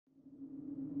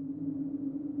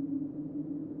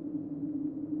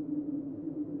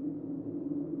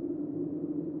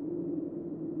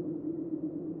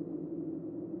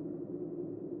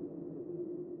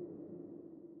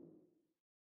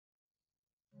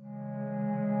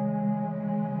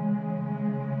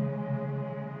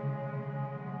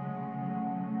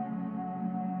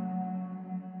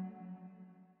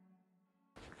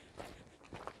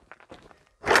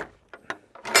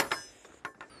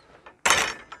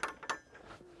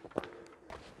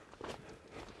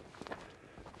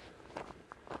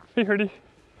Hey, Hardy.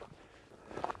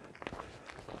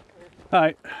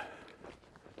 Hi.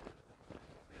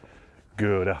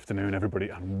 Good afternoon, everybody,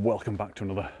 and welcome back to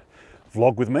another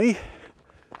vlog with me.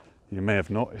 You may have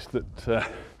noticed that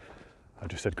I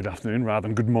just said good afternoon rather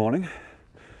than good morning,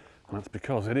 and that's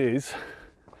because it is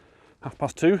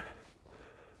 2:30,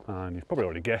 and you've probably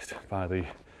already guessed by the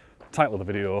title of the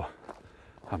video,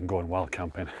 I'm going wild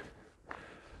camping.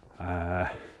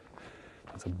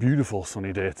 It's a beautiful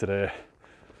sunny day today.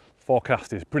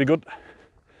 Forecast is pretty good.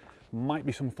 Might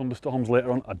be some thunderstorms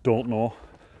later on, I don't know.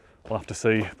 We'll have to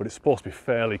see, but it's supposed to be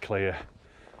fairly clear.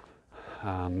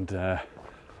 And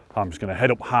I'm just going to head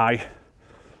up high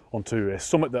onto a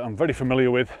summit that I'm very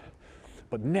familiar with,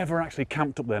 but never actually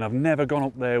camped up there. And I've never gone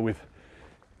up there with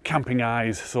camping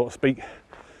eyes, so to speak.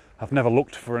 I've never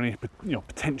looked for any,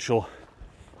 potential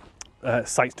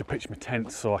sites to pitch my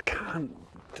tent, so I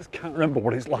just can't remember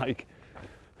what it's like.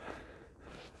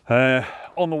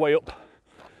 On the way up,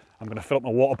 I'm going to fill up my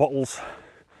water bottles.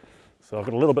 So I've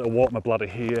got a little bit of water in my bladder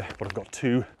here, but I've got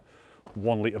two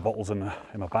 1 litre bottles in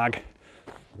my bag.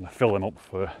 I'm going to fill them up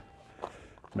for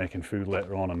making food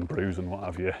later on and brews and what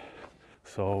have you.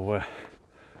 So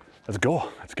let's go,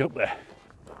 let's get up there.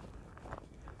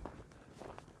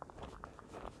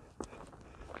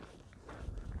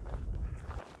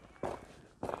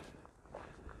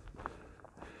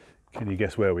 Can you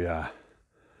guess where we are?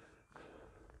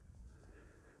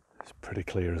 It's pretty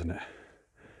clear, isn't it?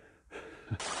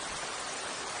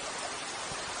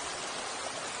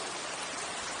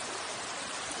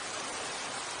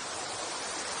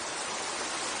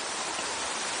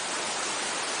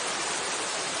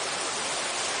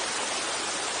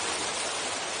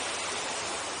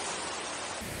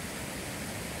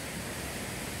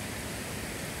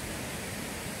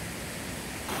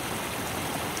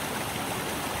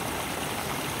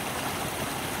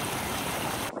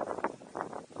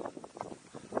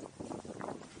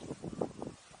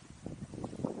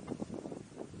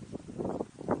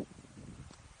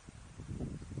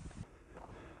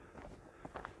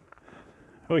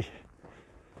 Oi,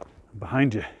 I'm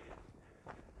behind you.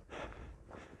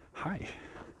 Hi.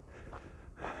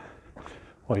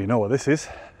 Well, you know what this is.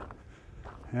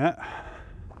 Yeah.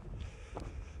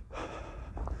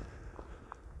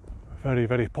 Very,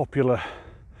 very popular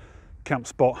camp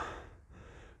spot.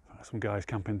 Some guys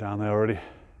camping down there already.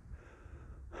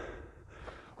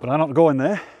 But I'm not going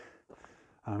there.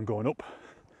 I'm going up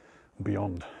and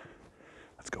beyond.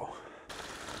 Let's go.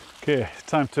 Okay,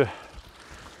 time to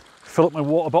fill up my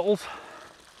water bottles.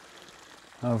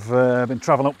 I've been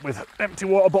travelling up with empty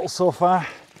water bottles so far.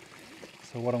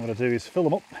 So what I'm going to do is fill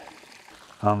them up,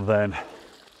 and then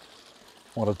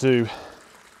what I do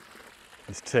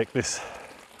is take this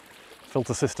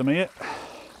filter system here,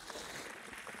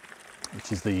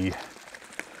 which is the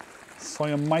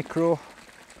Zymek. I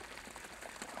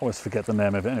always forget the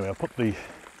name of it. Anyway, I'll put the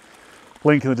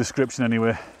link in the description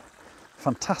anyway.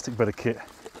 Fantastic bit of kit.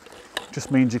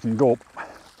 Just means you can go up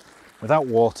without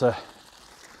water,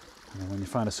 and then when you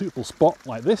find a suitable spot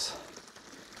like this,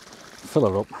 fill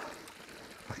her up.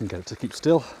 I can get it to keep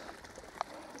still,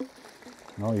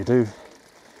 and all you do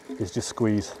is just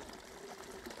squeeze.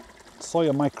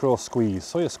 Soya Micro Squeeze,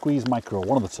 Soya Squeeze Micro,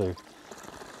 one of the two.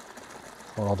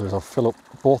 What I'll do is I'll fill up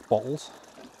both bottles,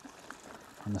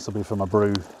 and this will be for my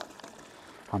brew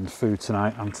and food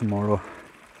tonight and tomorrow.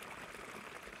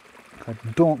 I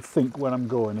don't think where I'm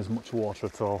going is much water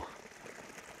at all.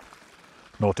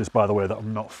 Notice, by the way, that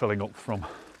I'm not filling up from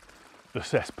the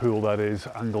cesspool that is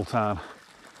Angletown.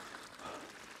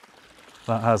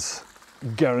 That has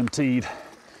guaranteed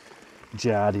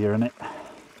giardia in it,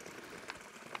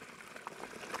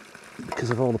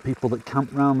 because of all the people that camp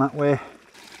round that way.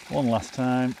 One last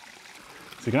time.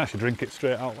 So you can actually drink it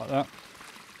straight out like that.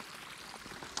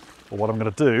 But what I'm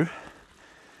going to do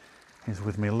is,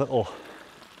 with my little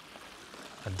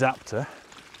adapter,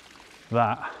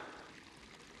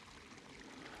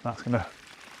 that's going to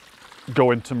go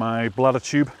into my bladder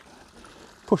tube,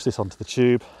 push this onto the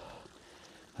tube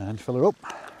and fill her up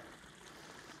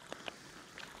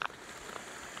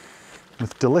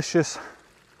with delicious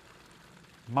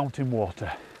mountain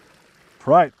water.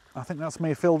 Right, I think that's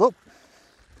me filled up.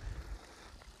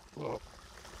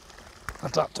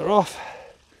 Adapter off,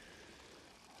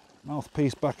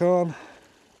 mouthpiece back on.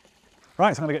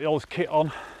 Right, so I'm going to get all this kit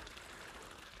on,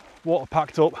 water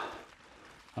packed up,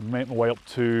 and make my way up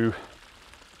to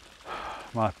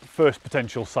my first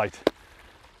potential site.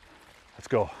 Let's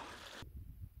go.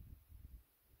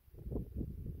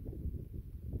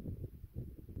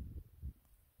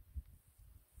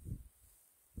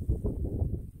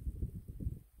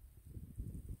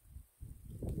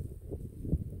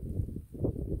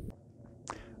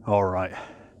 All right,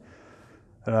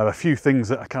 a few things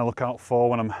that I kind of look out for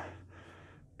when I'm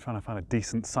trying to find a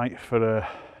decent site for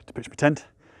to pitch my tent,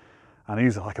 and I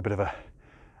use like a bit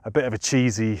of a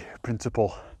cheesy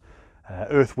principle: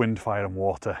 earth, wind, fire, and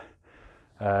water.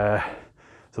 So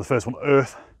the first one,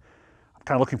 earth. I'm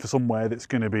kind of looking for somewhere that's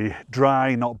going to be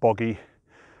dry, not boggy,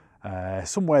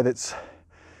 somewhere that's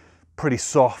pretty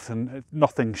soft and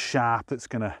nothing sharp that's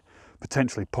going to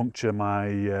potentially puncture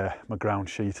my my ground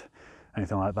sheet,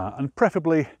 anything like that, and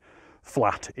preferably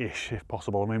flat-ish if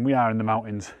possible. I mean, we are in the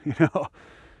mountains, you know.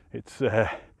 It's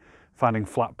finding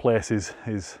flat places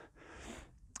is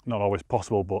not always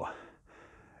possible, but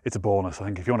it's a bonus. I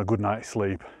think if you want a good night's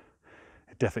sleep,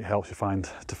 it definitely helps you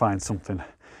find something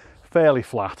fairly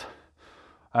flat.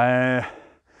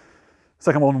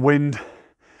 Second one, wind.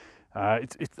 I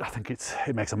think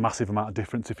it makes a massive amount of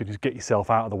difference if you just get yourself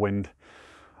out of the wind.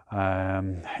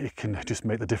 It can just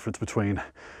make the difference between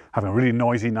having a really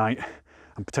noisy night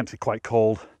and potentially quite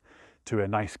cold to a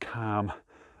nice, calm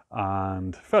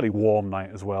and fairly warm night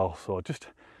as well. So just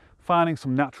finding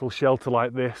some natural shelter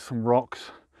like this, some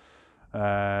rocks,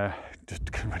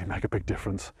 just can really make a big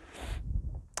difference.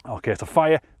 Okay, so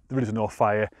fire, there is no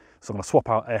fire, so I'm going to swap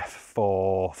out F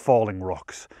for falling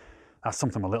rocks. That's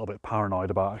something I'm a little bit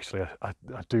paranoid about, actually. I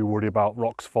do worry about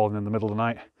rocks falling in the middle of the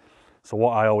night. So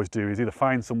what I always do is either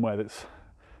find somewhere that's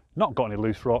not got any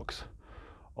loose rocks,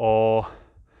 or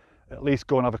at least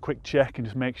go and have a quick check and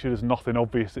just make sure there's nothing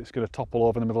obvious that's going to topple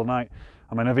over in the middle of the night.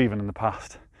 I mean, I've even in the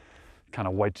past kind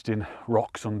of wedged in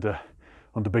rocks under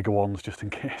bigger ones just in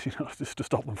case, you know, just to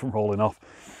stop them from rolling off.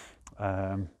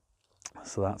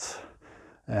 So that's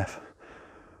F.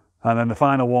 And then the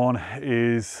final one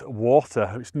is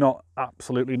water. It's not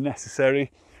absolutely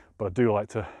necessary, but I do like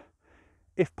to,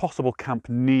 if possible, camp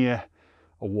near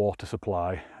a water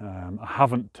supply. I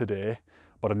haven't today,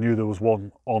 but I knew there was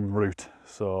one en route,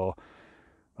 so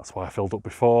that's why I filled up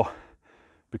before,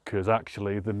 because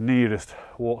actually the nearest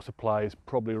water supply is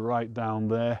probably right down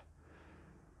there,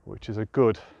 which is a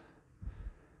good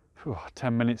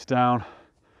 10 minutes down,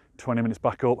 20 minutes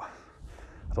back up.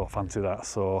 I don't fancy that,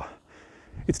 so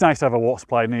it's nice to have a water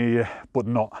supply near you, but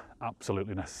not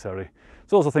absolutely necessary.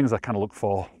 So those are things I kind of look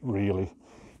for, really.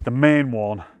 The main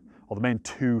one, or the main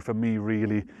two for me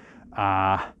really,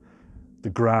 are the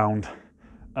ground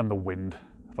and the wind.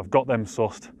 If I've got them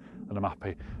sussed, then I'm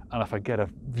happy. And if I get a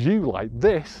view like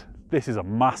this, this is a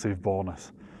massive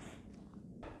bonus.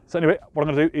 So anyway, what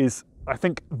I'm going to do is, I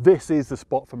think this is the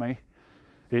spot for me.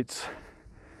 It's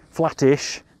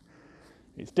flattish,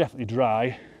 it's definitely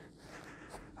dry,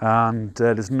 and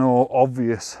there's no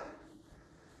obvious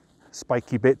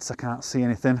spiky bits. I can't see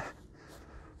anything.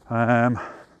 A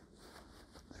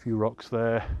few rocks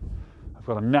there. I've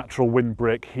got a natural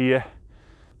windbreak here.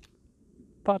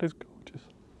 That is gorgeous.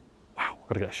 Wow, I've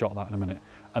got to get a shot of that in a minute,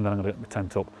 and then I'm going to get my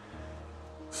tent up.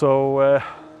 So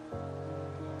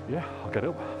yeah, I'll get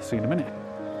it up. See you in a minute.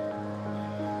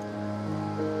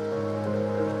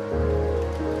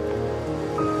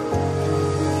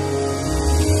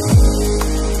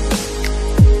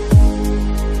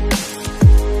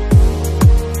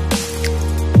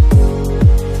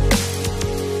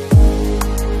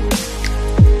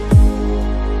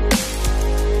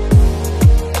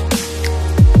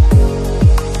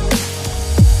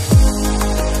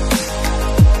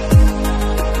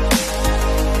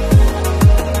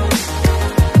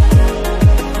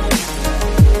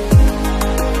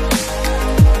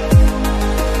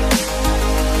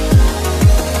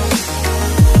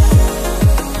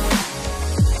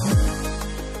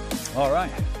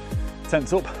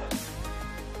 Tent's up,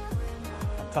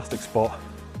 fantastic spot,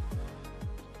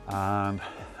 and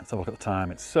let's have a look at the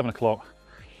time. It's 7 o'clock,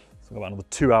 so I've got about another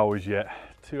 2 hours yet,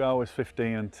 2 hours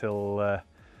 15 until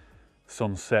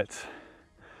sunset.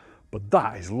 But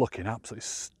that is looking absolutely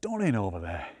stunning over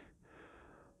there.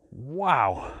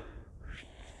 Wow.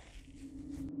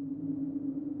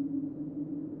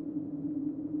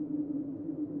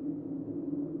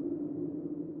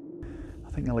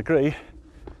 I think you'll agree,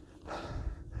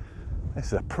 this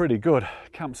is a pretty good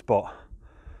camp spot.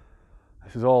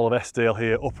 This is all of Eskdale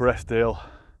here, Upper Eskdale,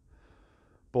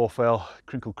 Bowfell,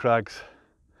 Crinkled Crags.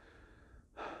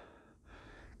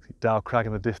 See Dow Crag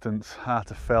in the distance,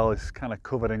 Heart of Fell is kind of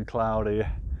covered in cloud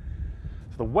here.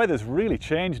 So the weather's really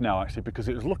changed now actually, because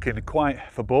it was looking quite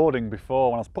foreboding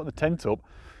before. When I was putting the tent up,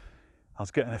 I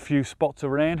was getting a few spots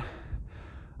of rain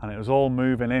and it was all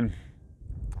moving in,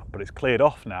 but it's cleared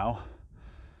off now,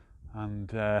 and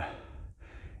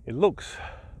it looks,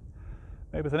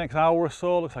 maybe the next hour or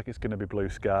so, looks like it's going to be blue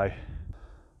sky.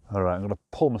 All right, I'm going to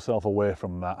pull myself away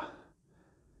from that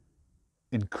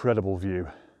incredible view.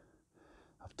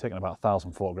 I I've taken about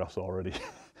 1,000 photographs already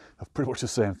of pretty much the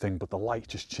same thing, but the light's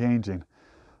just changing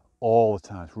all the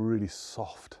time. It's really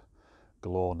soft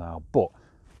glow now, but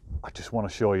I just want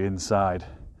to show you inside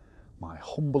my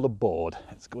humble abode.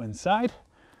 Let's go inside.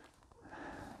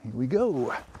 Here we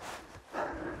go.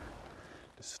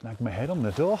 Just snag my head on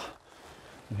the door,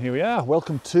 and here we are.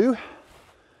 Welcome to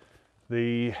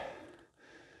the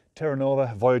Terra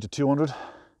Nova Voyager 200.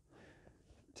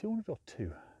 200 or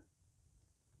 2?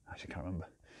 Actually, can't remember.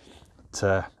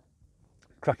 But,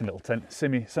 cracking little tent,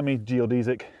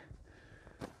 semi-geodesic.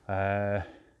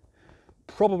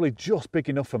 Probably just big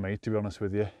enough for me, to be honest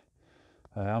with you.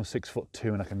 I'm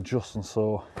 6'2" and I can just and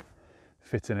so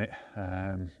fit in it.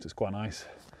 So it's quite nice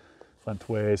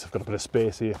lengthways. I've got a bit of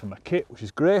space here for my kit, which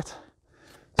is great.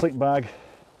 Sleeping bag.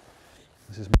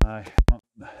 This is my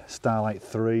Starlight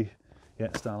 3. Yeah,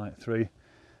 Starlight 3.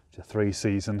 It's a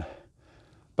 3-season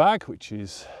bag, which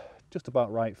is just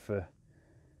about right for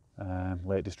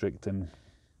Lake District and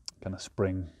kind of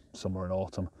spring, summer and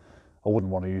autumn. I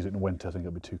wouldn't want to use it in winter, I think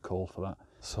it'd be too cold for that.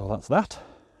 So that's that,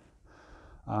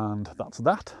 and that's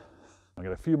that. I'll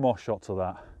get a few more shots of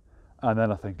that, and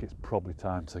then I think it's probably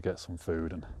time to get some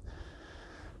food and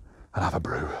have a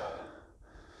brew.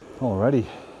 Alrighty,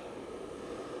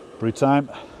 brew time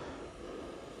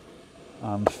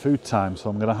and food time.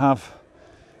 So I'm going to have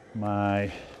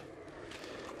my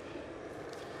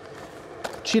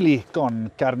chili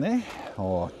con carne,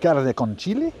 or carne con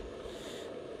chili.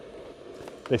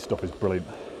 This stuff is brilliant.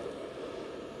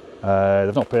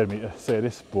 They've not paid me to say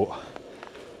this, but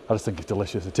I just think it's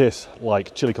delicious. It tastes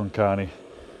like chili con carne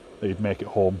that you'd make at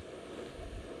home.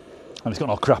 And it's got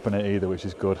no crap in it either, which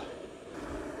is good.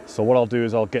 So what I'll do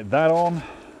is I'll get that on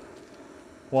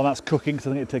while that's cooking, because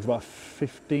I think it takes about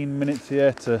 15 minutes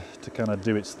here to kind of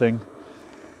do its thing.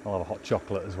 I'll have a hot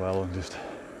chocolate as well and just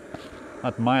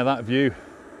admire that view,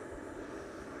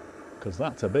 because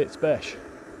that's a bit special.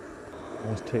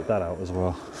 Always take that out as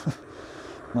well.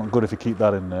 Not good if you keep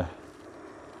that in there.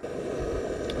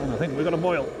 And I think we've got a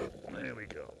boil. There we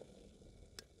go.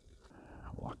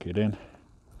 Whack it in.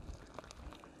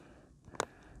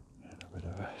 Get a bit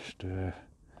of a stir.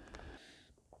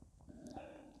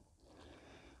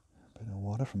 A bit of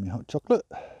water from your hot chocolate.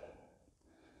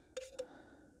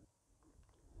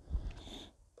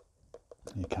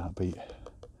 You can't beat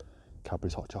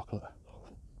Cadbury's hot chocolate.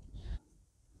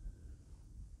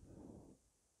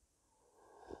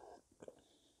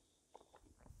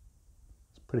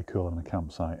 Pretty cool on a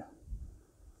campsite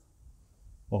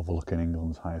overlooking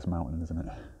England's highest mountain, isn't it?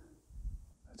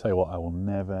 I tell you what, I will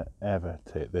never ever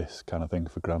take this kind of thing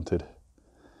for granted,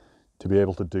 to be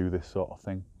able to do this sort of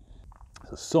thing.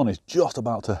 The sun is just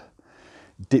about to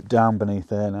dip down beneath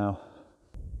there now.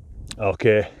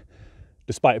 Okay,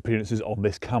 despite appearances on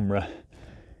this camera,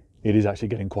 it is actually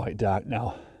getting quite dark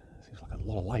now. Seems like a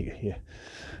lot of light here.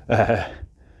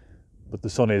 But the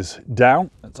sun is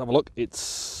down. Let's have a look.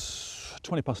 It's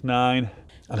 9:20, and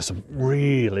there's some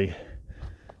really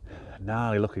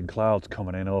gnarly looking clouds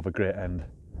coming in over Great End.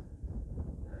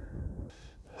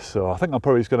 So I think I'm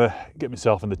probably just going to get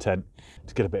myself in the tent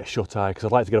to get a bit of shut-eye, because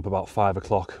I'd like to get up about 5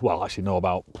 o'clock. Well, actually no,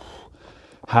 about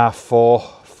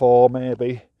 4:30, 4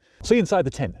 maybe. See you inside the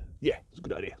tent. Yeah, it's a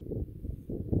good idea.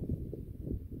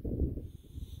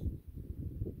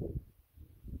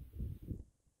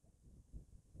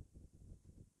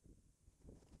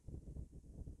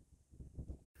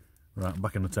 Right, I'm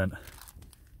back in the tent.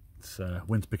 It's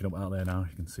wind's picking up out there now.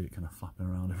 You can see it kind of flapping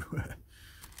around everywhere.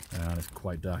 And it's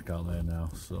quite dark out there now,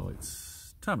 so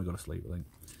it's time to go to sleep, I think.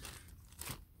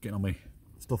 Getting all my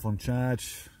stuff on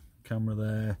charge, camera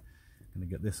there. Gonna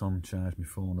get this on charge, my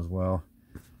phone as well.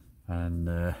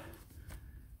 And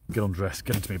get undressed,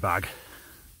 get into my bag.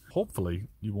 Hopefully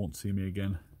you won't see me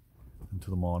again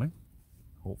until the morning.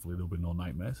 Hopefully there'll be no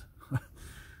nightmares.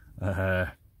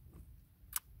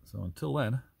 So until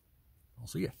then, I'll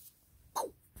see you.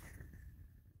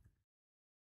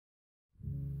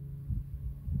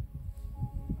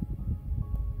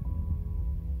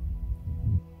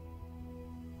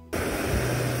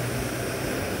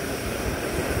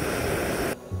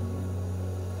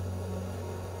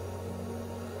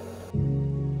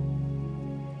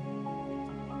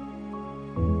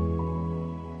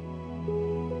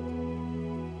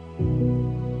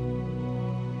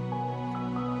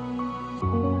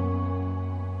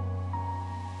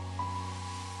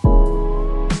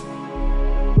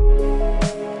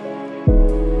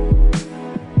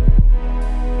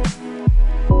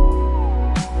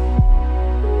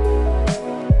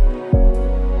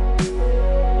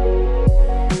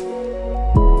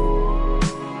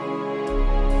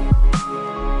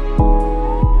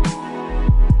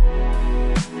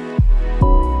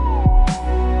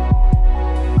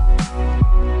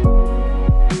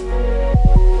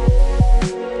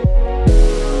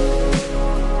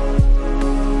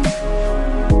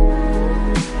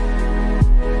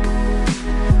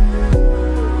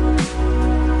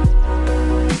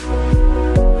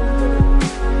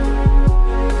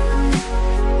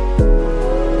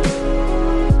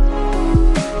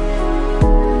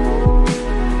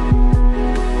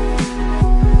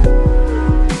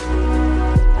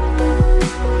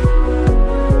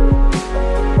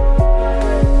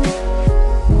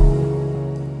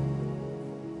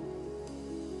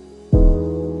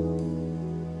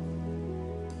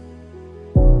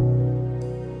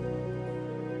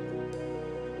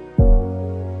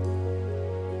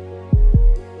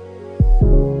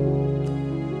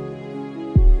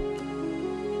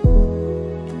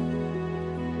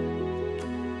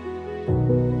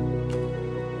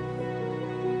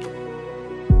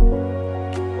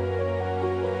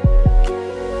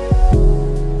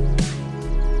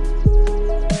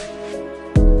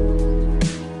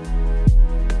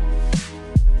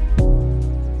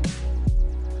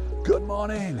 Good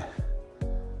morning.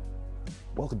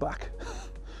 Welcome back.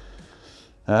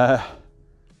 As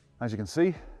you can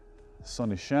see, the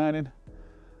sun is shining.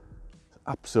 It's an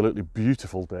absolutely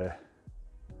beautiful day.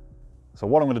 So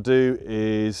what I'm going to do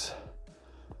is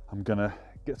I'm going to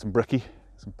get some brekkie,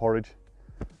 some porridge,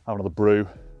 have another brew,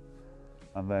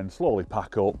 and then slowly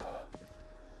pack up.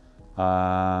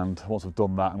 And once I've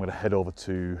done that, I'm going to head over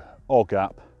to Ore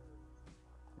Gap,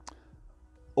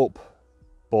 up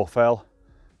Bowfell,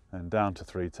 and down to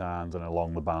Three Tarns and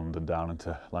along the band and down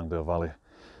into Langdale Valley.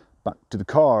 Back to the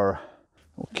car.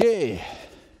 Okay,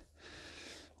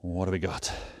 what have we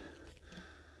got?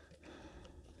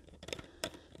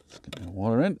 Let's get the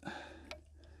water in.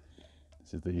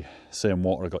 This is the same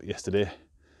water I got yesterday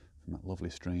from that lovely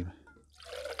stream.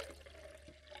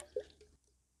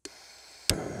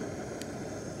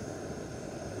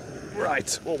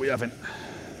 Right, what are we having?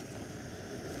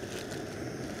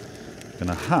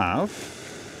 Gonna have some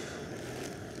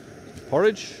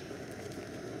porridge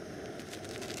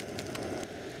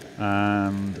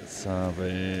and let's have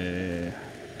a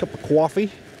cup of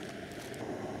coffee.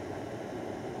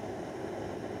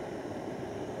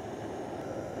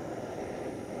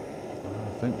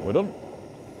 I think we're done.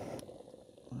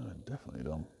 We're definitely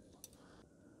done.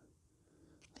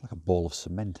 It's like a ball of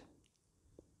cement.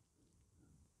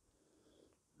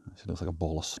 Actually looks like a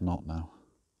ball of snot now.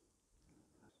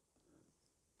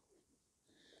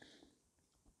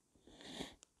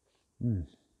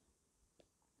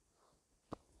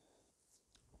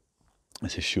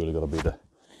 This has surely got to be the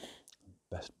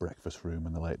best breakfast room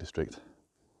in the Lake District.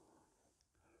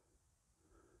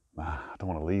 I don't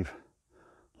want to leave.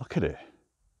 Look at it.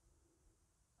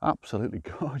 Absolutely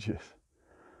gorgeous.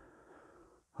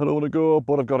 I don't want to go,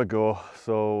 but I've got to go.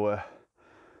 So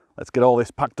let's get all this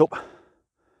packed up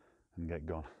and get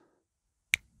gone.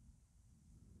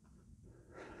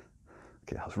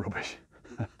 Okay, that's rubbish.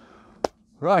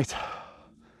 Right,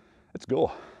 let's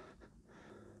go.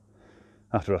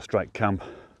 After I strike camp,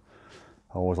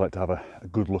 I always like to have a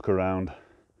good look around,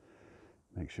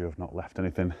 make sure I've not left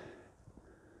anything,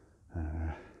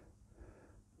 that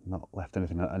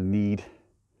I need,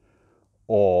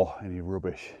 or any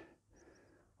rubbish,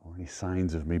 or any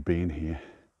signs of me being here.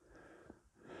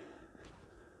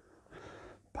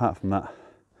 Apart from that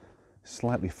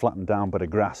slightly flattened down bit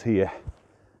of grass here,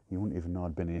 you wouldn't even know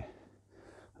I'd been here.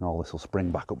 And all this will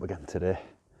spring back up again today.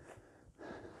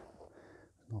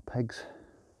 No pegs,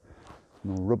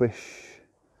 no rubbish,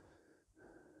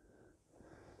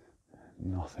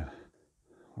 nothing.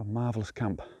 What a marvellous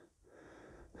camp.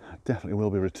 I definitely will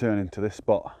be returning to this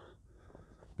spot.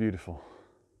 Beautiful.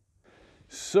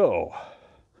 So,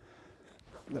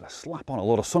 I'm going to slap on a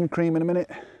lot of sun cream in a minute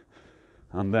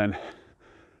and then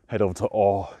head over to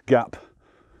Ore Gap,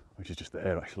 which is just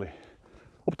there actually,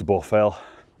 up to Bowfell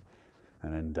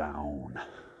and then down.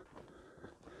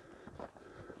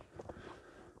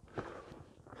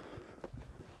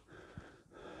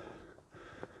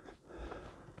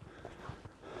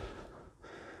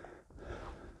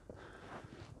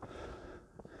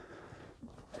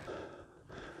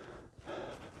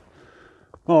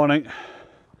 Morning.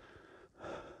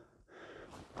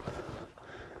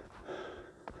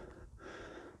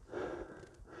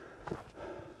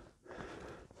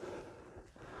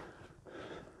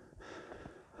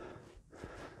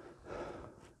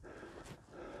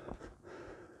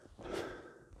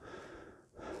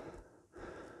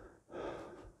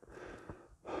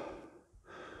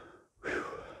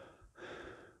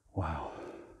 Wow,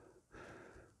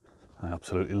 I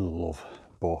absolutely love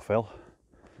Bowfell.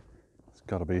 It's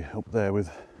got to be up there with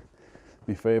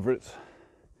my favourites,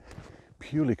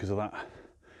 purely because of that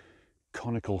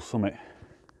conical summit.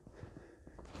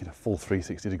 You know, full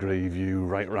 360-degree view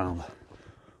right round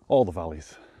all the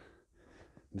valleys.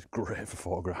 It's great for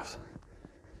photographs.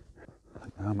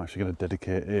 I'm actually going to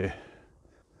dedicate a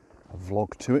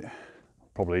vlog to it.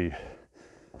 Probably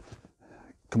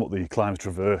come up the Climbs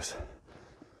Traverse,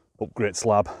 up Great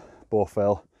Slab,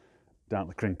 Bowfell, down to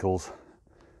the Crinkles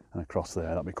and across there.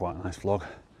 That'd be quite a nice vlog.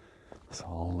 So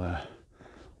I'll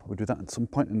probably do that at some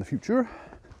point in the future.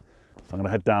 So I'm going to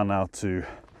head down now to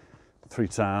Three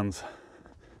Tarns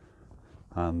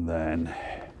and then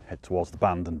head towards the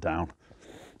band and down.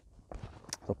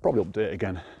 I'll probably update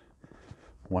again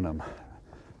when I'm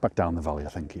back down the valley, I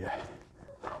think, yeah.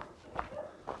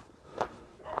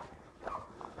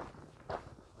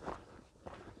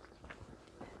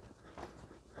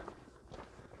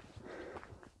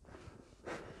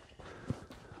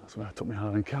 That's where I took my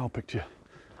Highland cow picture.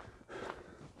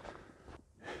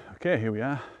 Okay, here we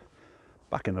are,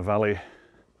 back in the valley,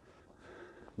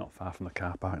 not far from the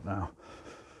car park now.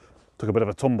 Took a bit of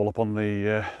a tumble up on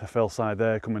the fell side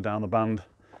there, coming down the band.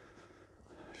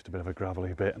 Just a bit of a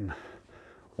gravelly bit, and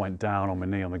went down on my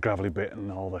knee on the gravelly bit,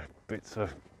 and all the bits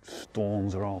of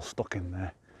stones are all stuck in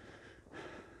there.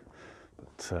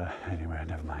 But anyway,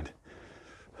 never mind.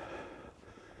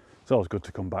 It's always good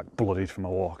to come back bloodied from a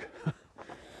walk. But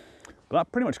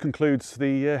that pretty much concludes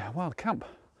the wild camp.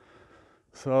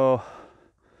 So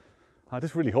I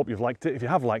just really hope you've liked it. If you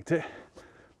have liked it,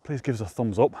 please give us a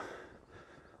thumbs up.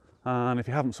 And if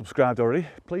you haven't subscribed already,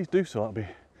 please do so. That'll be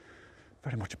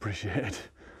very much appreciated.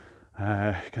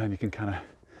 And you can kind of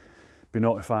be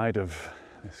notified of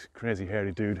this crazy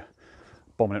hairy dude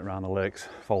bombing it around the lakes,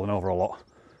 falling over a lot.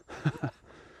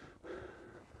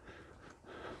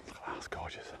 That's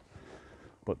gorgeous.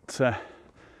 But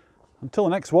until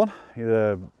the next one,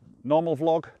 either normal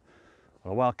vlog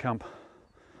or a wild camp,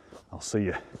 I'll see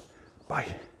you. Bye.